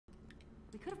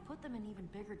We could have put them in even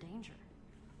bigger danger.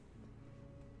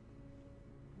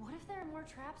 What if there are more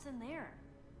traps in there?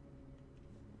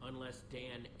 Unless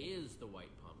Dan is the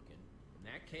White Pumpkin. In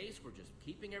that case, we're just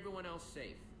keeping everyone else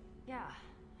safe. Yeah,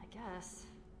 I guess.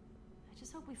 I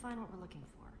just hope we find what we're looking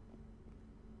for.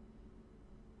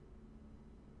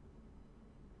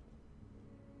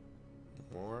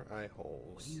 More eye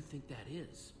holes. What do you think that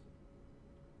is?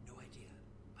 No idea.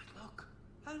 But look,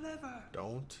 a lever.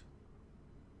 Don't.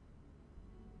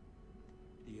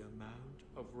 The amount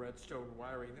of redstone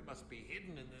wiring that must be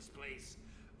hidden in this place.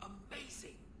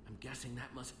 Amazing. I'm guessing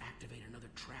that must activate another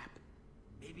trap.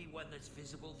 Maybe one that's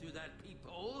visible through that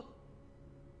peephole?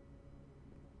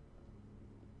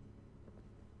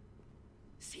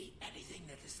 See anything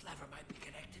that this lever might be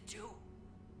connected to?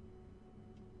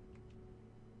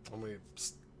 I'm gonna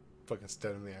fucking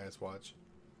stare in the eyes, watch.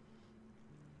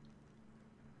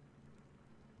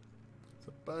 It's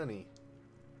a bunny.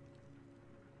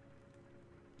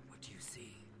 What do you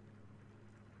see?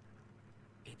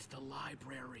 It's the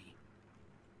library.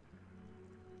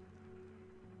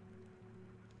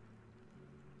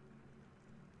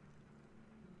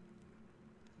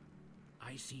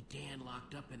 I see Dan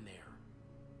locked up in there.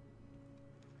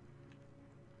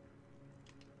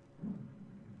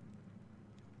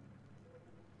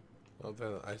 Well,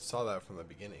 then I saw that from the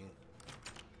beginning.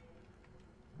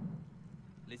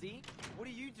 Lizzie, what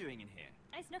are you doing in here?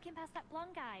 I snuck in past that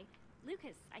blonde guy.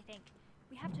 Lucas, I think.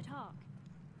 We have to talk.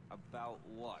 About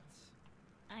what?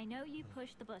 I know you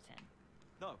pushed the button.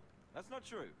 No, that's not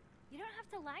true. You don't have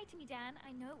to lie to me, Dan.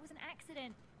 I know it was an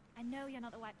accident. I know you're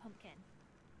not the White Pumpkin.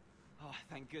 Oh,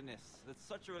 thank goodness. That's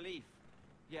such a relief.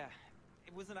 Yeah,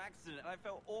 it was an accident, and I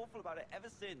felt awful about it ever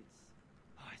since.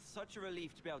 Oh, it's such a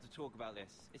relief to be able to talk about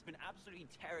this. It's been absolutely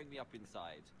tearing me up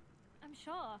inside. I'm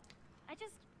sure.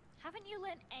 Haven't you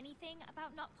learned anything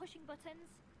about not pushing buttons?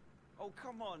 Oh,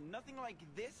 come on. Nothing like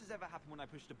this has ever happened when I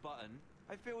pushed a button.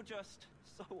 I feel just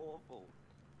so awful.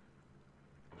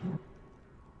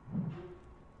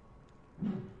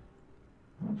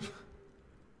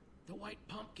 The White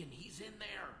Pumpkin, he's in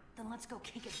there. Then let's go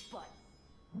kick his butt.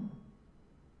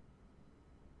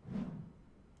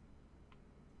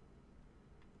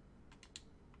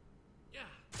 Yeah.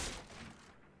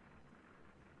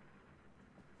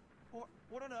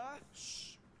 What on earth?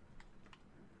 Shh.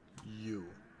 You.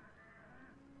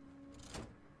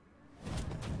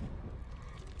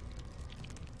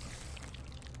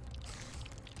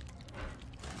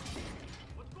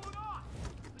 What's going on?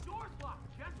 The door's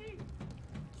locked, Jesse!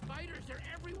 Spiders, they're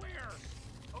everywhere!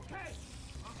 Okay,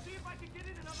 I'll see if I can get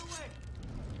in another way.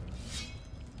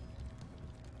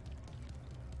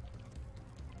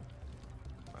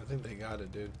 I think they got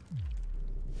it, dude.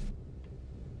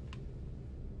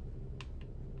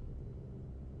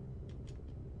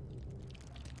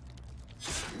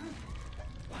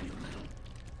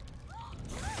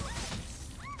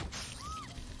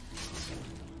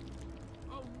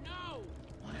 Oh no!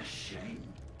 What a shame.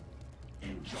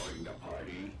 Enjoying the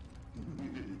party?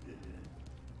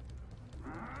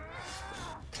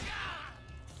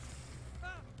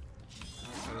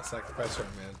 I'm gonna sacrifice her,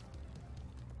 man.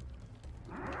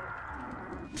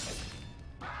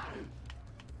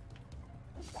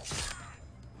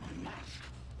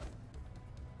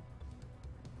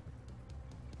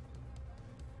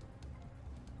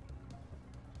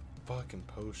 Fucking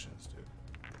potions, dude.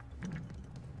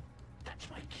 That's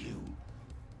my cue.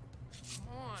 Come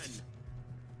on!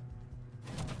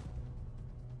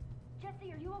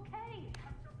 Jesse, are you okay?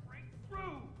 Have to break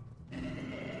through!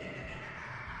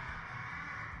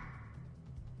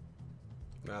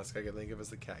 Nah, this guy can think of as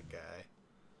the cat guy.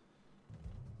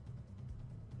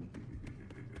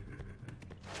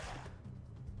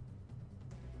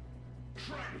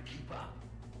 Try to keep up.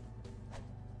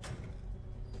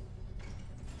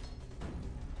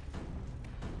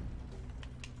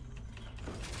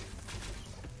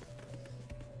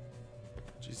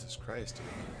 Jesus Christ, dude.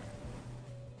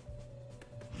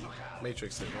 Look out.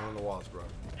 Matrix hit one on the walls, bro.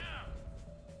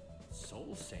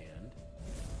 Soul sand?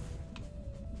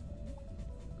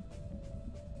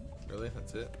 Really?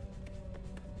 That's it?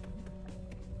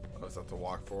 Oh, is that to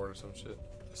walk forward or some shit?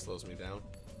 It slows me down.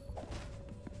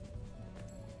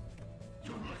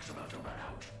 Your luck's about to run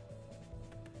out.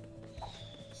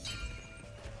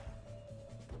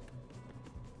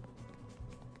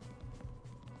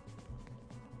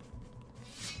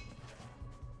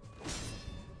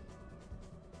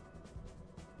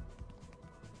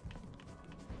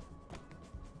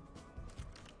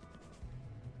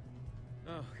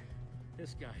 Oh,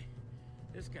 this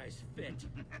guy's fit.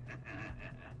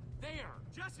 There!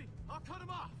 Jesse, I'll cut him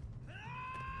off!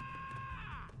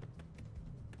 Ah!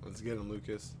 Let's get him,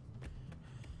 Lucas.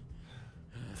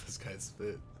 This guy's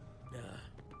fit.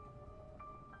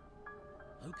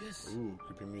 Lucas? Ooh,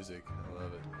 creepy music. I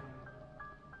love it.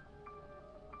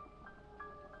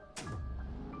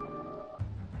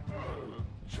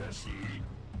 Jesse.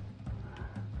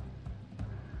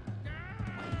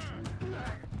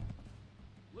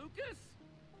 Lucas?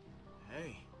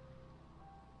 Hey,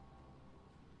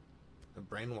 It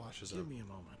brainwashes give him. me a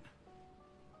moment.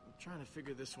 I'm trying to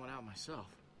figure this one out myself.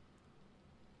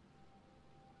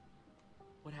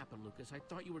 What happened, Lucas? I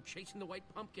thought you were chasing the white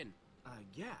pumpkin.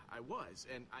 Yeah, I was,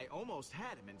 and I almost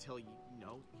had him until, you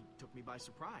know, he took me by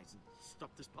surprise and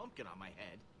stuffed this pumpkin on my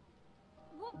head.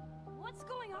 What's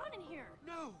going on in here?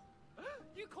 No!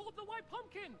 You called the white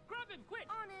pumpkin! Grab him, quick!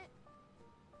 On it.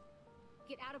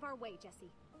 Get out of our way,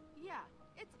 Jesse. Yeah,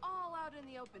 it's all out in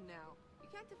the open now. You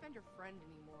can't defend your friend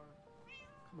anymore.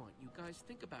 Come on, you guys,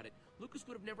 think about it. Lucas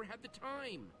would have never had the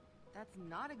time. That's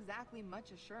not exactly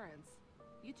much assurance.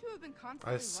 You two have been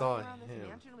constantly saw running around this him.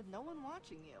 mansion with no one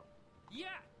watching you. Yeah,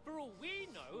 for all we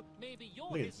know, maybe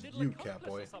you're Look at his little you, accomplice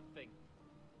Catboy. or something.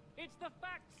 It's the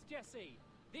facts, Jesse.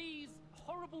 These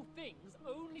horrible things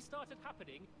only started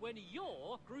happening when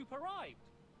your group arrived.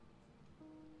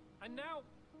 And now,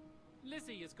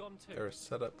 Lizzie is gone too. They were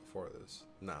set up before this.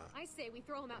 Nah. I say we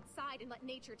throw him outside and let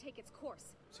nature take its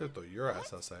course. So throw your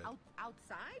ass outside.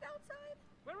 Outside? Outside?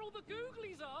 Where all the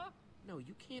googlies are? No,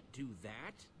 you can't do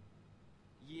that.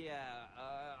 Yeah,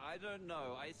 I don't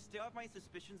know. I still have my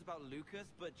suspicions about Lucas,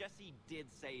 but Jesse did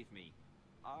save me.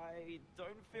 I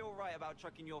don't feel right about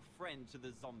chucking your friend to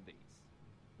the zombies.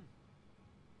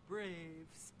 Brave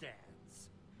stance.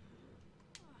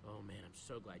 Oh man, I'm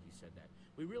so glad you said that.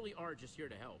 We really are just here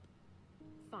to help.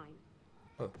 Fine.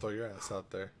 Oh, throw your ass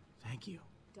out there. Thank you.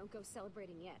 Don't go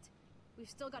celebrating yet. We've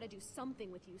still got to do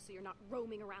something with you so you're not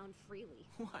roaming around freely.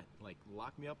 What? Like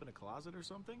lock me up in a closet or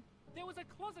something? There was a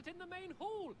closet in the main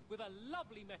hall with a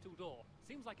lovely metal door.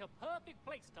 Seems like a perfect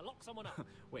place to lock someone up.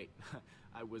 Wait,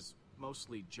 I was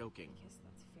mostly joking. I guess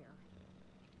that's fair.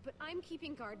 But I'm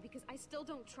keeping guard because I still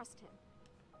don't trust him.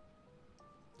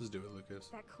 Just do it, Lucas.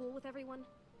 That cool with everyone?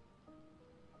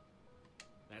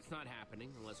 That's not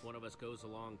happening unless one of us goes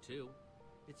along too.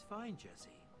 It's fine,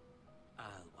 Jesse. I'll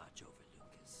watch over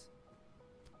Lucas.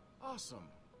 Awesome.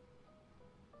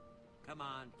 Come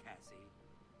on, Cassie.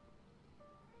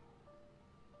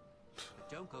 But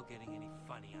don't go getting any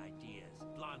funny ideas,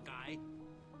 blonde guy.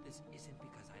 This isn't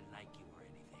because I like you or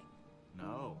anything.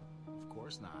 No, of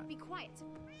course not. Be quiet.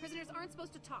 Prisoners aren't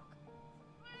supposed to talk.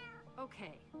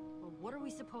 Okay, well, what are we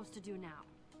supposed to do now?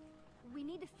 We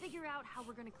need to figure out how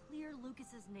we're gonna clear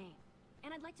Lucas's name.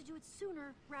 And I'd like to do it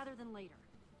sooner rather than later.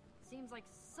 Seems like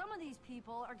some of these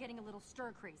people are getting a little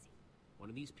stir-crazy. One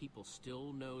of these people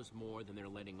still knows more than they're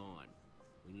letting on.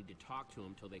 We need to talk to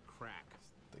them till they crack.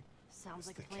 Sounds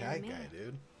like The a plan cat to me. guy,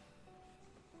 dude.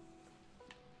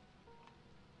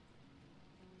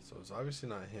 So it's obviously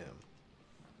not him.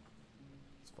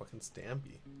 It's fucking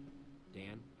Stampy.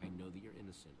 Dan, I know that you're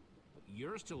innocent, but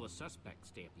you're still a suspect,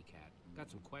 Stampy Cat.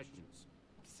 Got some questions.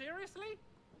 Seriously?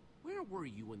 Where were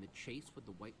you when the chase with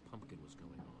the white pumpkin was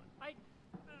going on?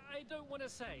 I don't want to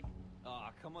say.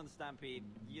 Ah, come on, Stampede.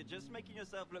 You're just making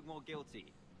yourself look more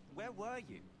guilty. Where were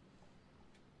you?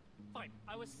 Fine,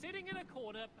 I was sitting in a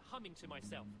corner humming to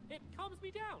myself. It calms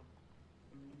me down.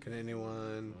 Can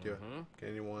anyone can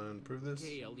anyone prove this?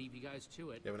 Okay, I'll leave you guys to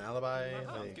it. You have an alibi?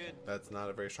 Like, good. that's not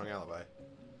a very strong alibi.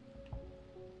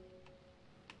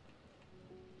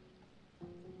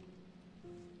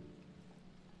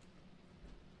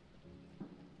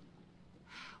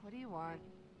 What do you want?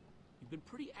 You've been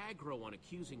pretty aggro on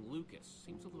accusing Lucas.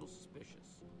 Seems a little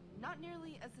suspicious. Not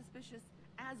nearly as suspicious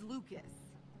as Lucas.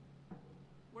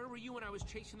 Where were you when I was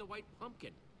chasing the white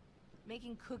pumpkin?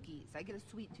 Making cookies. I get a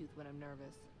sweet tooth when I'm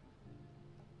nervous.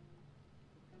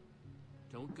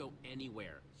 Don't go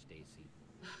anywhere, Stacy.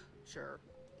 Sure.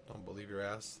 Don't believe your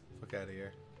ass. Fuck out of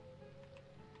here.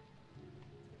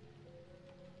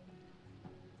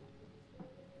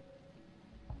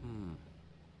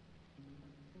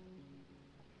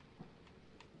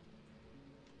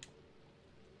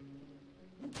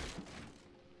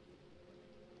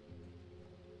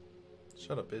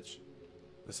 Shut up, bitch.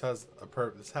 This has a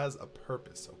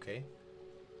purpose, okay?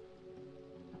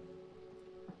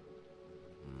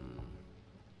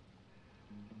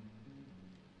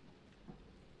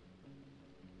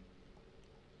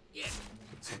 Yeah.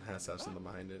 This one has to have something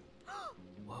behind it.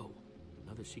 Whoa,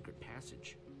 another secret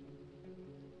passage.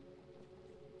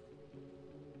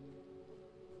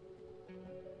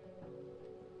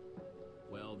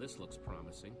 Well, this looks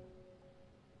promising.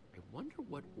 I wonder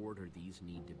what order these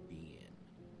need to be in.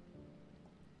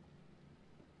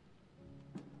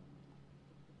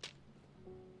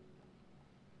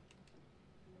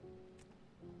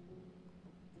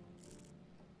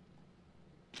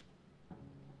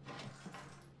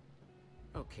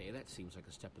 Okay, that seems like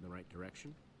a step in the right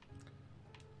direction.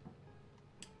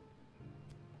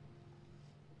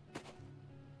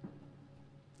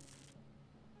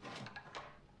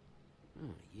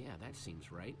 Yeah, that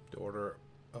seems right. The order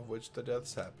of which the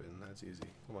deaths happen. That's easy.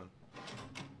 Come on.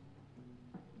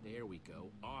 There we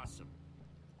go. Awesome.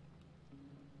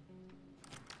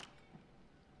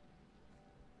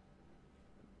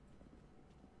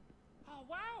 Oh,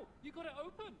 wow! You got it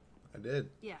open! I did.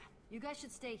 Yeah, you guys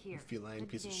should stay here. You feline Could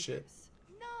be piece of shit. dangerous.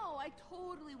 No, I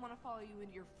totally want to follow you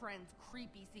into your friend's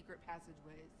creepy secret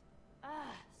passageways.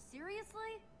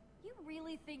 Seriously? You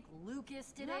really think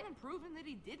Lucas did You it? haven't proven that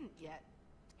he didn't yet.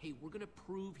 Hey, we're gonna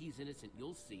prove he's innocent.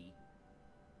 You'll see.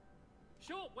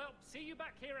 Sure, well, see you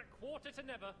back here at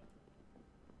 8:45.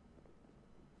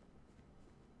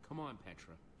 Come on,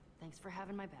 Petra. Thanks for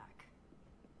having my back.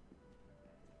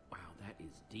 Wow, that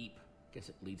is deep. Guess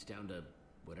it leads down to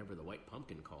whatever the white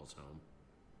pumpkin calls home.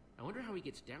 I wonder how he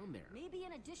gets down there. Maybe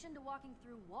in addition to walking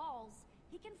through walls,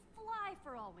 he can fly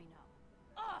for all we know.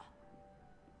 Ugh!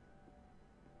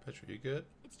 Petra, you good?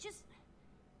 It's just...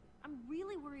 I'm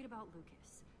really worried about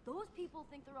Lucas. Those people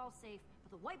think they're all safe, but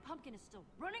the white pumpkin is still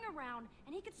running around,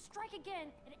 and he could strike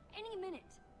again at any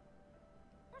minute.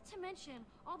 Not to mention,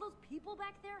 all those people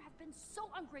back there have been so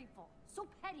ungrateful, so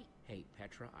petty. Hey,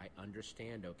 Petra, I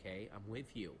understand, okay? I'm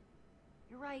with you.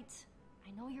 You're right.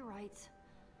 I know you're right.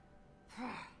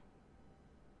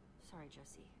 Sorry,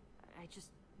 Jesse. I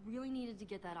just really needed to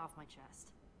get that off my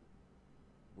chest.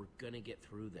 We're gonna get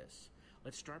through this.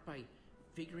 Let's start by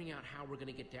figuring out how we're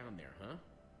gonna get down there, huh?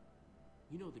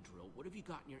 You know the drill. What have you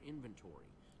got in your inventory?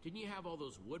 Didn't you have all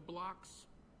those wood blocks?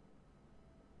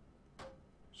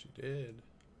 She did.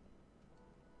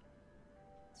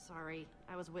 Sorry,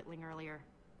 I was whittling earlier.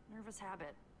 Nervous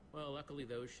habit. Well, luckily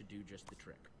those should do just the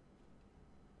trick.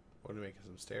 Want to make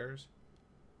some stairs?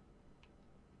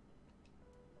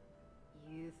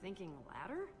 You thinking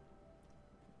ladder?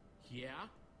 Yeah?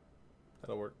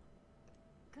 That'll work.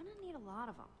 Gonna need a lot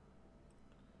of them.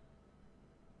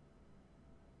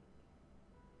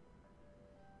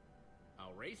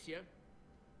 I'll race you.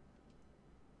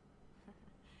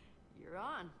 You're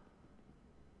on.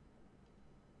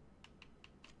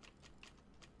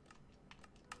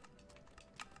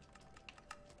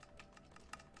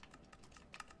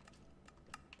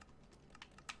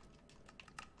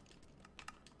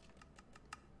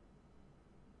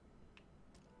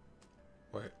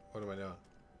 Wait, what am I doing?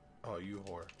 Oh, you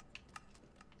whore.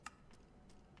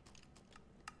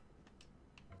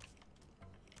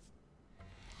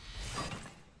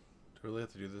 Do I really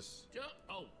have to do this?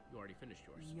 Oh, you already finished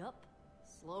yours. Yup.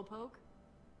 Slowpoke.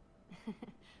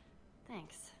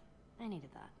 Thanks. I needed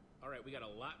that. All right, we got a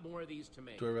lot more of these to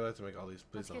make. Do I really have to make all these?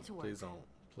 Please Let's don't. get to work. Please don't.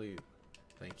 Please.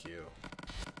 Thank you.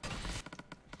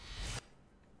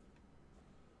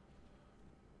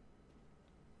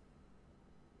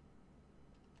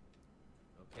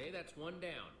 Okay, that's one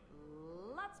down.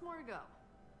 Lots more to go.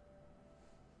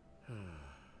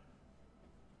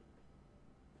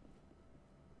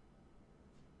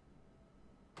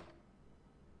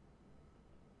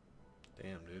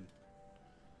 Damn, dude.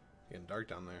 Getting dark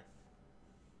down there.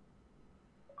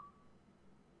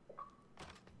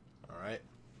 Alright.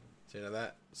 So you know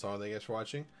that. So thank you guys for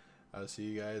watching. I'll see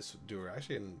you guys. We're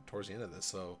actually towards the end of this,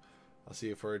 so I'll see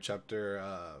you for chapter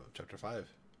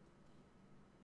 5.